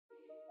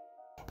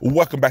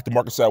Welcome back to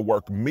Marcus at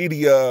Work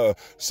Media.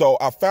 So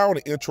I found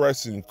an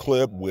interesting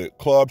clip with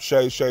Club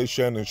Shay Shay,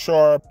 Shannon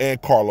Sharpe,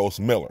 and Karlous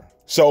Miller.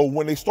 So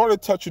when they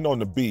started touching on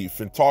the beef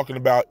and talking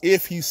about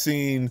if he's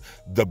seen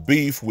the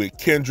beef with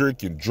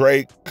Kendrick and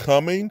Drake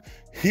coming,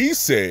 he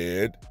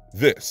said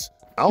this.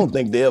 I don't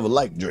think they ever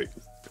liked Drake.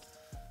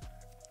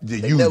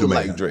 They never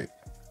liked Drake.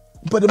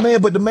 But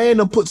the man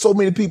done put so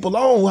many people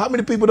on. How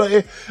many people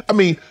don't, I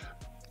mean,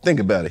 think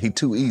about it. He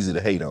too easy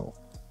to hate on.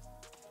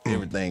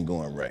 Everything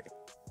going right.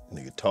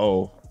 Nigga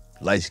tall,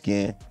 light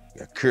skin,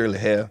 got curly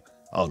hair,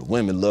 all the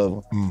women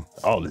love him,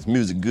 all his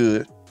music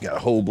good, got a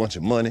whole bunch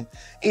of money,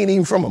 ain't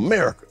even from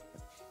America.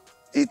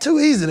 He too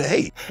easy to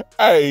hate.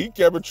 Hey, he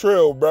kept it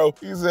trill, bro.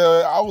 He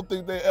said, I don't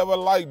think they ever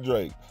liked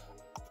Drake.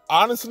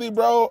 Honestly,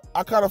 bro,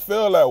 I kind of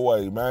feel that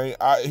way, man.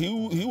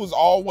 He was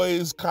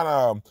always kind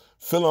of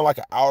feeling like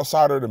an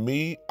outsider to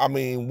me. I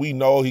mean, we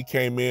know he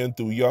came in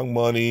through Young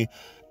Money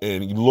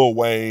and Lil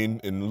Wayne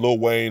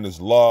is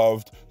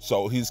loved.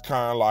 So he's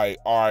kind of like,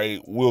 all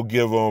right, we'll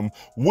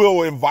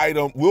invite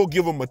him, we'll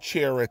give him a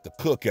chair at the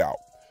cookout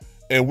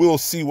and we'll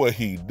see what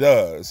he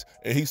does.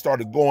 And he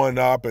started going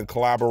up and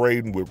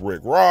collaborating with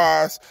Rick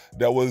Ross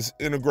that was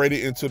integrated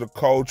into the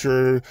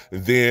culture.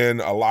 Then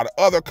a lot of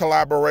other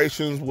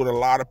collaborations with a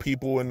lot of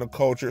people in the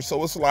culture.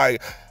 So it's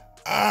like,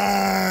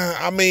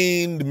 I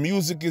mean, the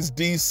music is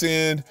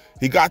decent.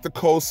 He got the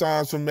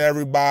cosigns from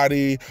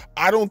everybody.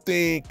 I don't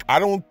think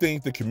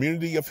the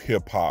community of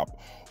hip hop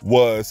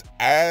was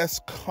as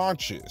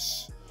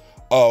conscious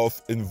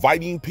of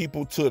inviting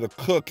people to the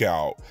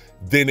cookout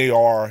than they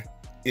are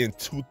in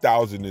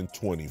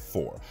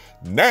 2024.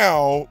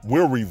 Now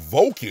we're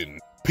revoking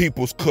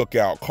people's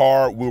cookout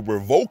card. We're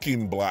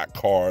revoking black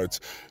cards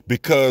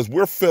because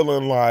we're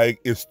feeling like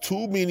it's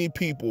too many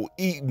people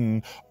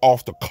eating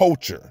off the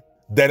culture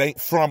that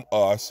ain't from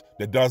us,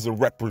 that doesn't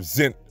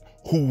represent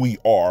who we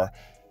are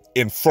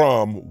and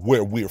from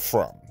where we're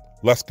from.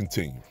 Let's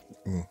continue.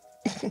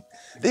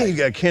 Then you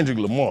got Kendrick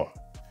Lamar.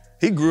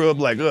 He grew up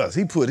like us.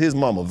 He put his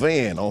mama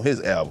van on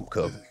his album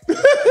cover.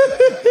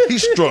 He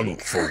struggled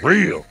for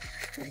real.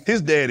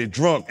 His daddy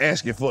drunk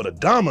asking for the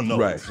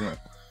dominoes. Right.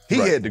 He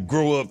had to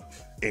grow up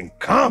in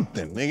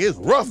Compton. Nigga, it's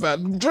rough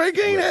out. Drake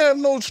ain't had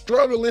no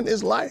struggle in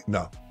his life.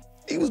 No.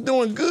 He was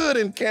doing good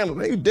in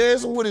Canada. He was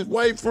dancing with his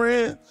white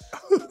friend,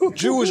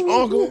 Jewish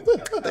uncle.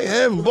 They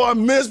having bar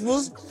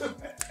mitzvahs,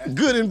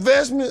 good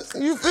investments.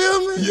 You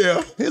feel me?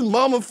 Yeah. His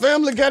mama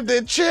family got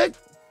that check.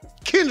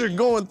 Kendrick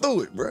going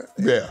through it, bro.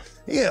 Yeah.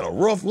 He had a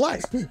rough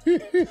life.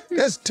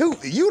 That's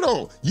Drake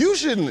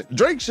shouldn't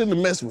have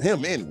messed with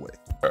him anyway.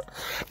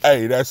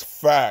 Hey, that's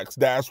facts.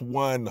 That's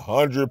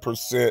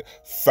 100%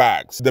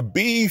 facts. The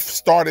beef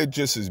started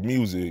just as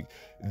music.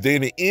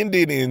 Then it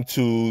ended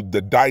into the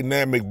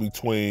dynamic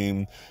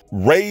between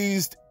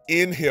raised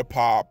in hip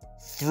hop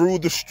through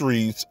the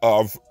streets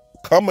of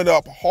coming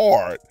up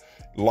hard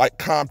like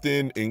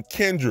Compton and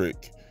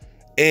Kendrick,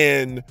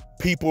 and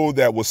people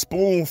that were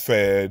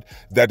spoon-fed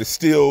that is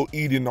still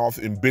eating off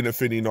and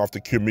benefiting off the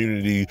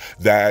community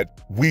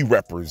that we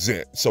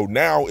represent. So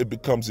now it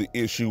becomes an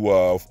issue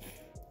of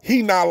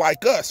he not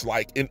like us,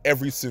 like in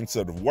every sense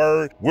of the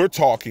word. We're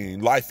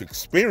talking life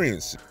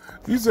experience.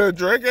 He said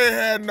Drake ain't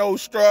had no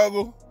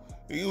struggle.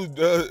 He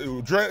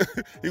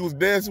was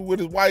dancing with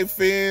his white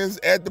friends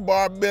at the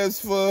bar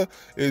mitzvah.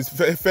 His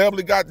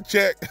family got the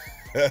check.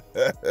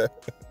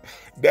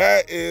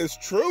 That is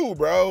true,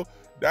 bro.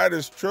 That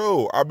is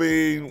true. I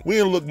mean, we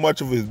didn't look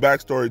much of his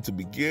backstory to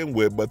begin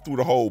with, but through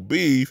the whole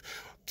beef,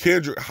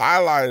 Kendrick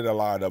highlighted a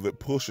lot of it.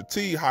 Pusha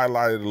T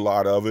highlighted a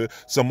lot of it.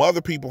 Some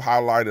other people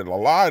highlighted a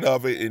lot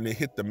of it, and it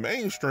hit the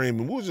mainstream.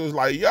 And we was just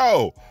like,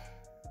 yo,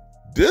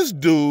 this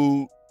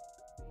dude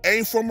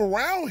ain't from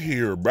around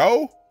here,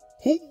 bro.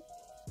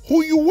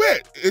 Who you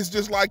with? It's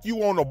just like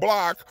you on the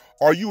block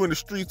or you in the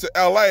streets of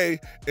LA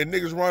and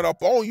niggas run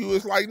up on you.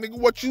 It's like, nigga,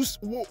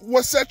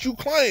 what set you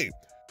claim?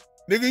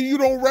 Nigga, you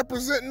don't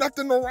represent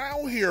nothing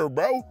around here,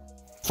 bro.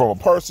 From a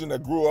person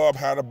that grew up,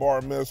 had a bar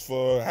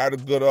mitzvah, had a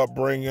good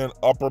upbringing,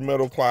 upper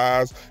middle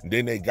class, and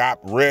then they got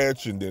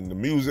rich, and then the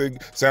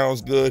music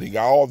sounds good. He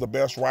got all the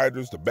best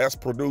writers, the best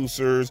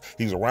producers.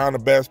 He's around the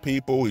best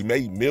people. He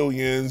made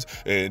millions,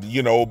 and,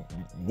 you know,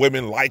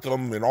 women like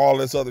him and all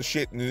this other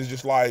shit. And it's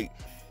just like,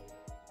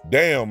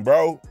 damn,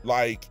 bro,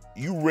 like,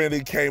 you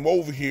really came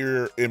over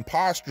here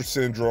imposter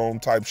syndrome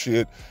type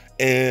shit,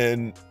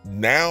 and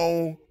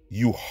now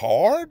you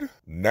hard?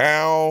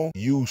 Now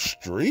you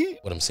street?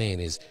 What I'm saying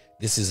is,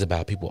 this is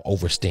about people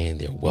overstaying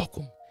their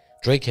welcome.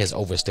 Drake has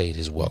overstayed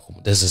his welcome.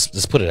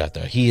 Let's put it out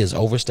there. He has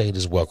overstayed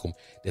his welcome,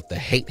 that the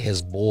hate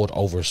has boiled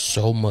over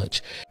so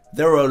much.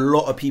 There are a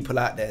lot of people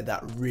out there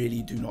that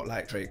really do not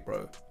like Drake,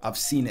 bro. I've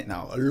seen it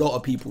now. A lot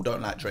of people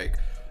don't like Drake.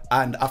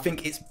 And I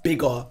think it's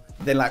bigger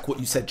than, like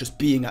what you said, just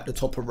being at the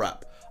top of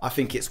rap. I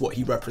think it's what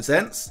he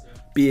represents,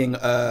 being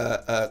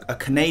a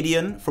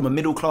Canadian from a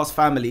middle-class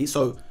family.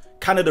 So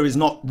Canada is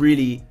not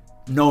really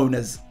known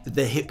as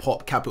the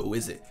hip-hop capital,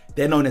 is it?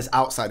 They're known as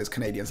outsiders,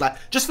 Canadians. Like,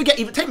 just forget,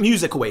 even take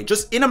music away.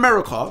 Just in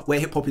America, where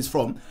hip-hop is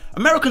from,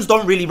 Americans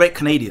don't really rate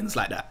Canadians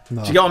like that.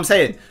 No. Do you get what I'm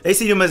saying? They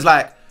see them as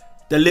like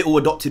the little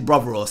adopted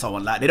brother or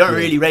someone. Like, they don't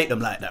really rate them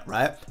like that,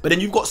 right? But then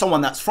you've got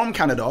someone that's from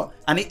Canada,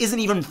 and it isn't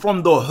even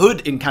from the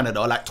hood in Canada,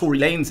 like Tory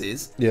Lanez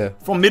is. Yeah.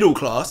 From middle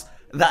class,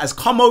 that has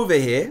come over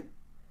here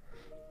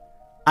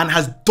and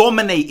has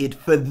dominated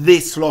for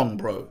this long,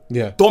 bro.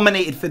 Yeah.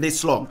 Dominated for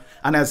this long.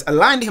 And has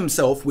aligned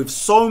himself with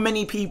so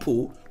many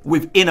people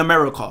within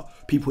America.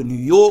 People in New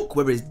York,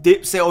 whether it's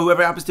Dipset or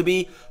whoever it happens to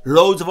be.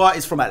 Loads of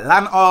artists from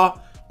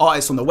Atlanta.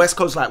 Artists on the West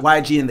Coast like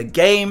YG in The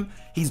Game.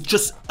 He's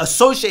just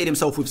associated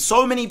himself with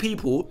so many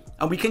people.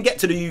 And we can get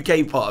to the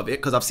UK part of it,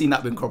 because I've seen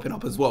that been cropping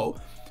up as well.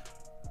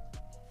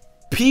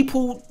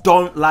 People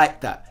don't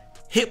like that.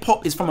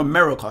 Hip-hop is from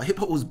America.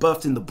 Hip-hop was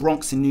birthed in the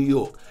Bronx in New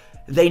York.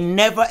 They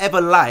never ever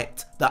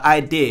liked the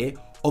idea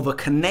of a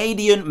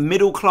Canadian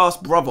middle-class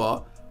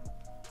brother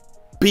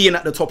being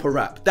at the top of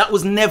rap. That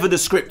was never the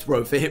script,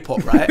 bro, for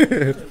hip-hop, right?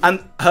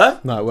 And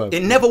No, it wasn't.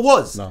 it never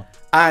was. No.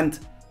 And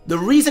the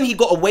reason he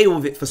got away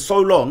with it for so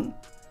long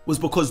was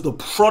because the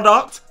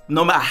product,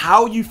 no matter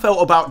how you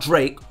felt about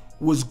Drake,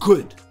 was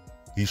good.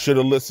 He should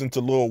have listened to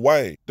Lil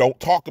Wayne. Don't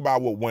talk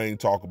about what Wayne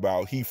talk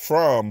about. He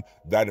from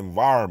that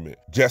environment.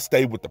 Just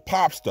stay with the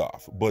pop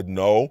stuff. But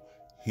no,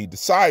 he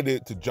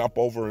decided to jump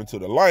over into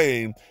the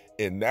lane,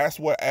 and that's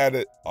what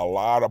added a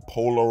lot of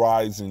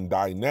polarizing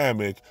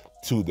dynamic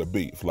to the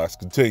beef. Let's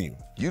continue.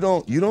 You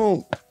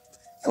don't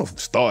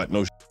start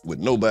no with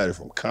nobody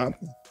from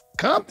Compton.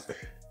 Compton?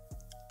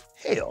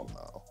 Hell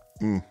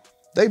no.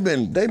 They've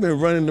been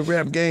running the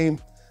rap game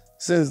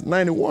since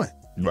 '91.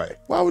 Right.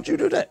 Why would you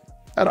do that?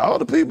 Out of all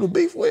the people to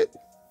beef with?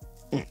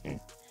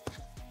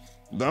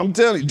 I'm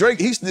telling you, Drake,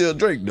 he's still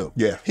Drake though.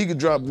 Yeah. He could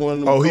drop one of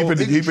them. Oh, he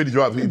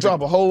finna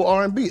drop a whole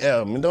R&B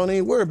album and don't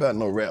even worry about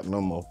no rap no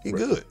more. He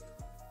good.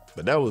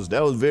 But that was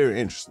very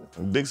interesting.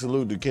 And big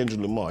salute to Kendrick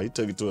Lamar. He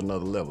took it to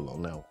another level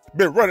on that one.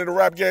 Been running the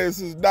rap game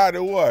since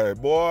 '91,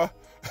 boy.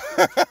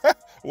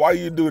 Why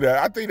you do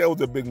that? I think that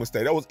was a big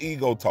mistake. That was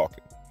ego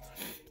talking.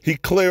 He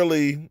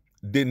clearly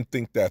didn't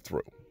think that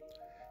through.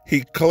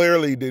 He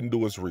clearly didn't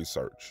do his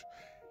research.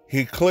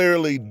 He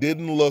clearly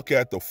didn't look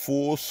at the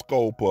full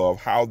scope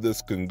of how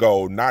this can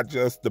go, not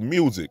just the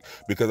music,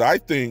 because I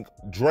think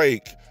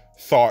Drake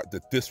thought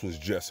that this was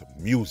just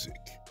music.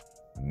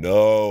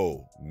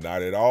 No,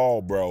 not at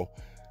all, bro.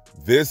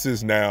 This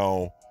is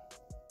now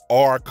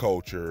our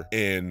culture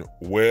and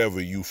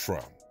wherever you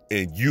from,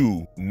 and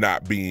you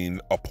not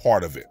being a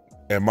part of it.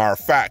 And matter of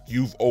fact,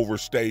 you've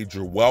overstayed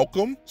your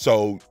welcome.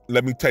 So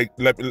let me take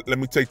that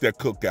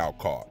cookout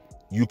card.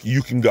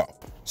 You can go.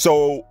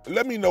 So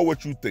let me know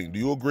what you think. Do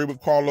you agree with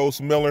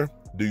Karlous Miller?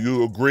 Do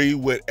you agree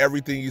with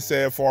everything he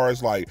said as far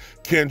as like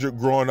Kendrick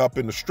growing up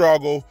in the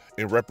struggle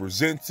and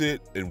represents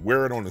it and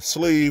wear it on the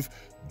sleeve?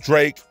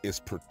 Drake is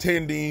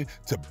pretending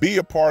to be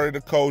a part of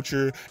the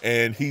culture,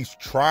 and he's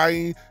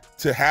trying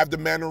to have the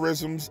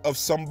mannerisms of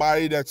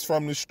somebody that's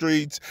from the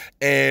streets,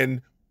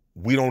 and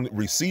we don't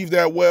receive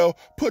that well.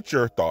 Put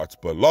your thoughts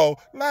below.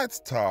 Let's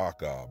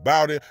talk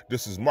about it.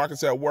 This is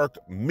Marcus at Work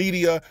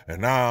Media,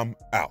 and I'm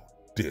out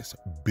this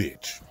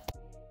bitch.